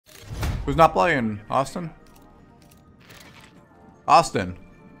Who's not playing? Austin? Austin.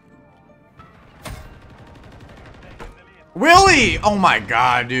 Willie! Oh my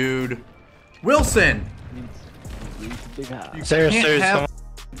god, dude. Wilson! You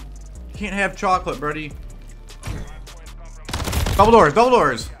can't have chocolate, buddy. Double doors, double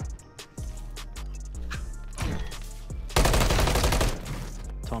doors.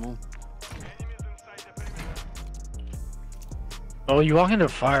 Tunnel. Oh, you walk into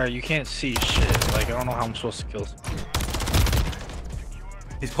fire, you can't see shit. Like, I don't know how I'm supposed to kill someone.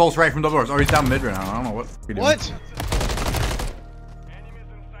 He's close right from double doors. Oh, he's down mid right now. I don't know what. What?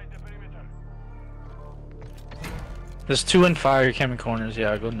 There's two in fire, you can't in corners.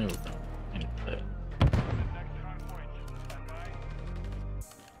 Yeah, go nuke.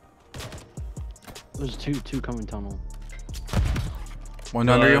 There's two coming tunnel. One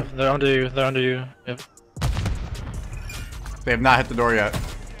under you. They're under you. They're under you. Yep. They have not hit the door yet.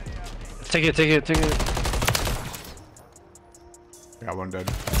 Take it. Got one dead.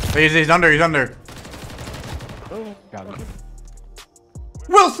 He's under. He's under. Oh, got him.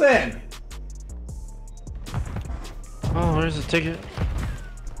 Wilson. Oh, where's the ticket?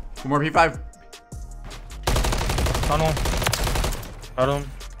 One more P5. Tunnel. Got him.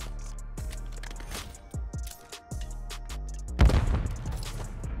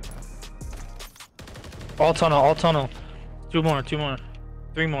 All tunnel. Two more.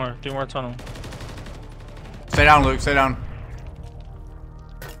 Three more tunnel. Stay down, Luke. Stay down.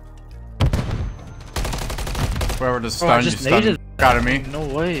 Whoever just stunned, you stunned the fuck out of me. No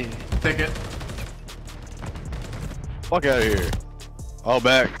way. Ticket. Fuck out of here. All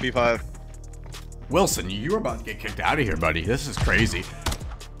back, P5. Wilson, you were about to get kicked out of here, buddy. This is crazy.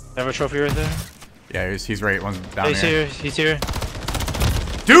 Have a trophy right there? Yeah, he's right. One's down He's here. He's here.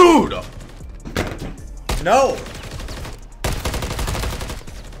 Dude! No!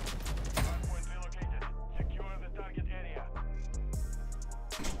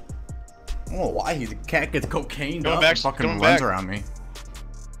 I don't know why the cat gets cocaine up and fucking runs around me.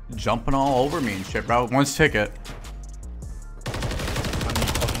 Jumping all over me and shit, bro. One's ticket. I need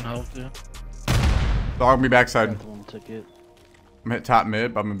fucking help, dude. Dog me backside. One ticket. I'm hit top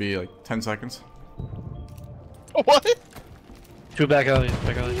mid, but I'm gonna be like 10 seconds. What? Two back alley.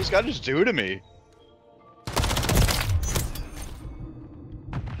 What did this guy just do to me?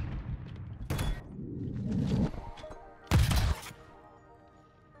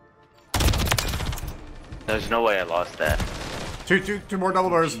 There's no way I lost that. Two more double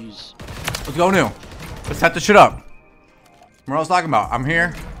doors. Jeez. Let's go new. Let's set the shit up. What I was talking about. I'm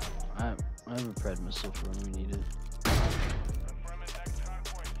here. I have a pred missile for when we need it.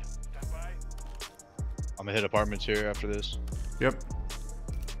 I'm gonna hit apartments here after this. Yep.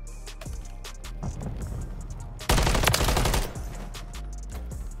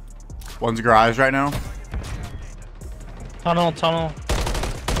 One's garage right now. Tunnel.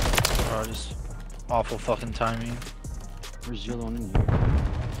 Oh, just awful fucking timing. Where's the other one in here?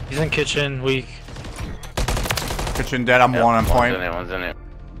 He's in kitchen, weak. Kitchen dead. I'm one on point. One's in it.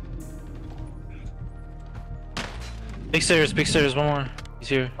 Big stairs, one more. He's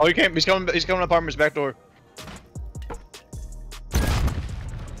here. Oh, he came. He's coming to apartments back door.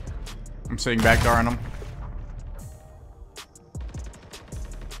 I'm sitting back door on him.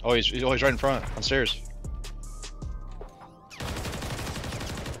 Oh, he's right in front on stairs.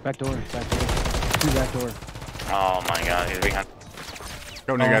 Back door. Two back door. Oh my god, he's behind.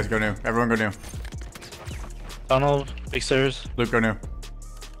 Go new, guys. Go new. Everyone go new. Tunnel, big stairs. Luke, go new.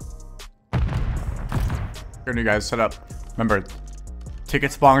 Go new, guys. Set up. Remember,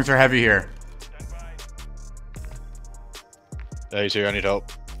 ticket spawners are heavy here. Yeah, he's here. I need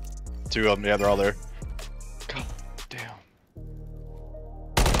help. Two of them. Yeah, they're all there. God damn.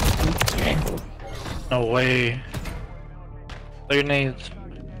 No way. They're nades.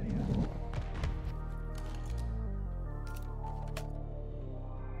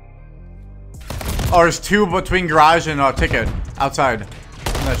 Oh, there's two between garage and ticket outside in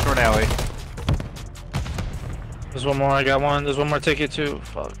that short alley. There's one more. I got one. There's one more ticket too.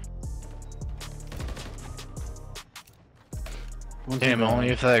 Fuck. Damn, only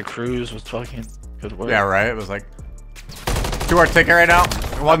if that cruise was fucking good work. Yeah, right. It was like two are ticket right now.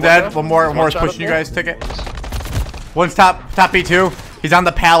 One dead. One more is pushing you guys. Ticket. One's top B2. He's on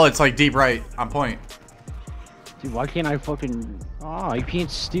the pallets like deep right on point. Dude, why can't I fucking... Oh, you can't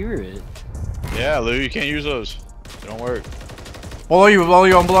steer it. Yeah, Lou, you can't use those. They don't work. Below you, below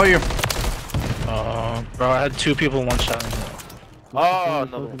you. Bro, I had two people one shot. Oh,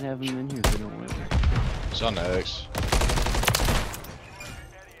 no. Fucking have them in here if they don't work. It's on the X.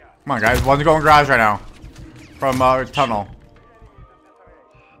 Come on, guys. One's going garage right now. From tunnel.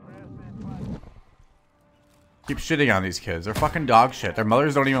 Keep shitting on these kids. They're fucking dog shit. Their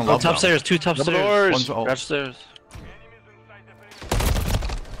mothers don't even Oh, love top them. stairs, 2 top Double stairs. doors. One's old. Garage stairs.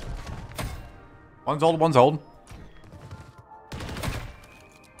 One's old. One's old.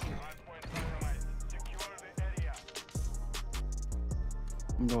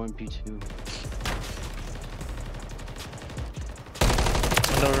 I'm going P2.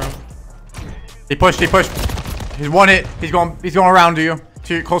 Window room. He pushed. He pushed. He's one hit. He's going around to you.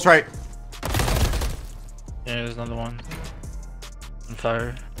 To your close right. Yeah, there's another one. On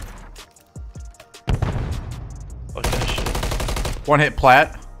fire. Okay, shit. One hit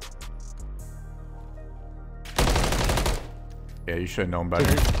plat. Yeah, you should have known better.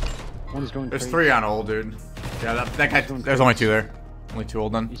 One's going There's crates. 3 on old, dude. Yeah, that guy. There's only 2 there. Only 2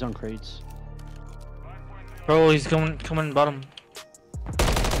 old then. He's on crates. Bro, he's coming bottom.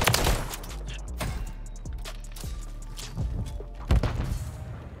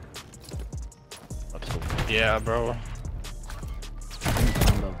 Yeah, bro. One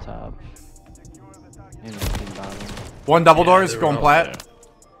up top. And one bottom. 1 double Yeah, doors they were going all plat.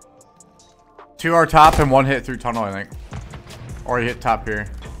 2 are top and 1 hit through tunnel, I think. Or he hit top here.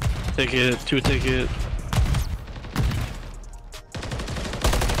 Ticket, 2 ticket.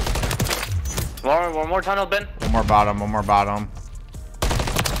 One more tunnel, Ben. 1 more bottom. 1 more bottom.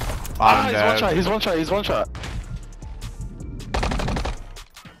 Bottom He's dead. one shot. He's one shot. He's one shot.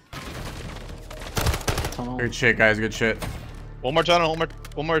 Tunnel. Good shit, guys. Good shit. One more tunnel.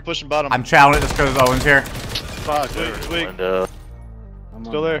 One more pushing bottom. I'm challenging this because Owen's here. Fuck. Weak. Window. I'm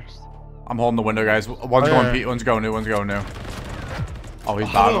Still on there. next. I'm holding the window, guys. One's Where? going Pete. One's going new. One's going new. Oh,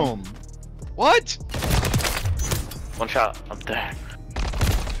 he's bottom. Boom. What? One shot up there.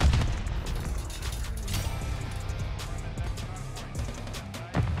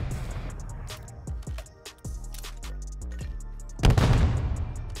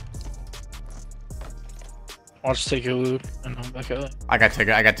 Watch take your loot and I'm back out. I got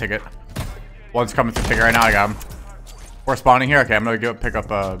ticket. I got ticket. One's coming through ticket right now. I got him. We're spawning here. Okay, I'm gonna go pick up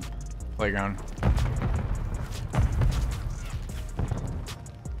a playground.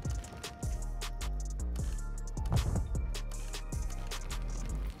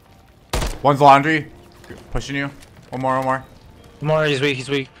 One's laundry. Pushing you. One more. One more. More, he's weak, he's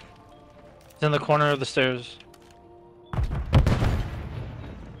weak. He's in the corner of the stairs.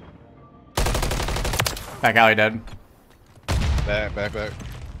 Back alley dead. Back.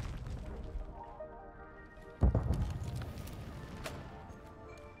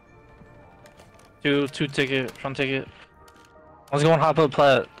 Two ticket, front ticket. One's going hop up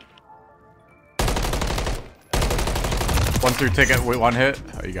plat. 1 through ticket. Wait, 1 hit.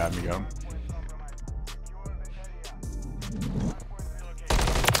 Oh, you got him. You got him.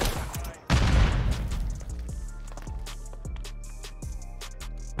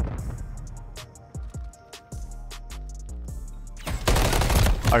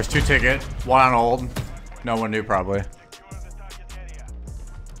 Oh, there's 2 ticket. 1 on old. No one knew probably.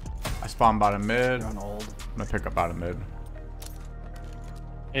 I spawned bottom mid. On old. I'm gonna pick up bottom mid.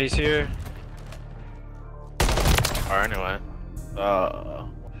 Yeah, he's here. Or anyway.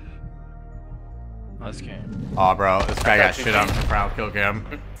 Nice game. Oh, bro, this guy got cracking shit on for final kill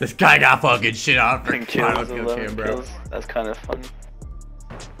cam. This guy got fucking shit on for 10 final kills, kill 11 cam, bro. kills. That's kind of fun.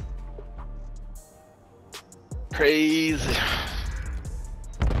 Crazy.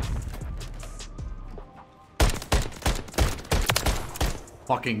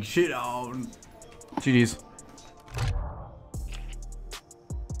 Fucking shit on. GG's.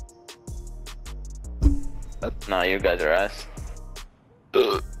 No, you guys are ass.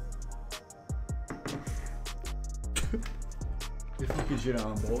 You fucking shit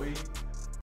on, boy.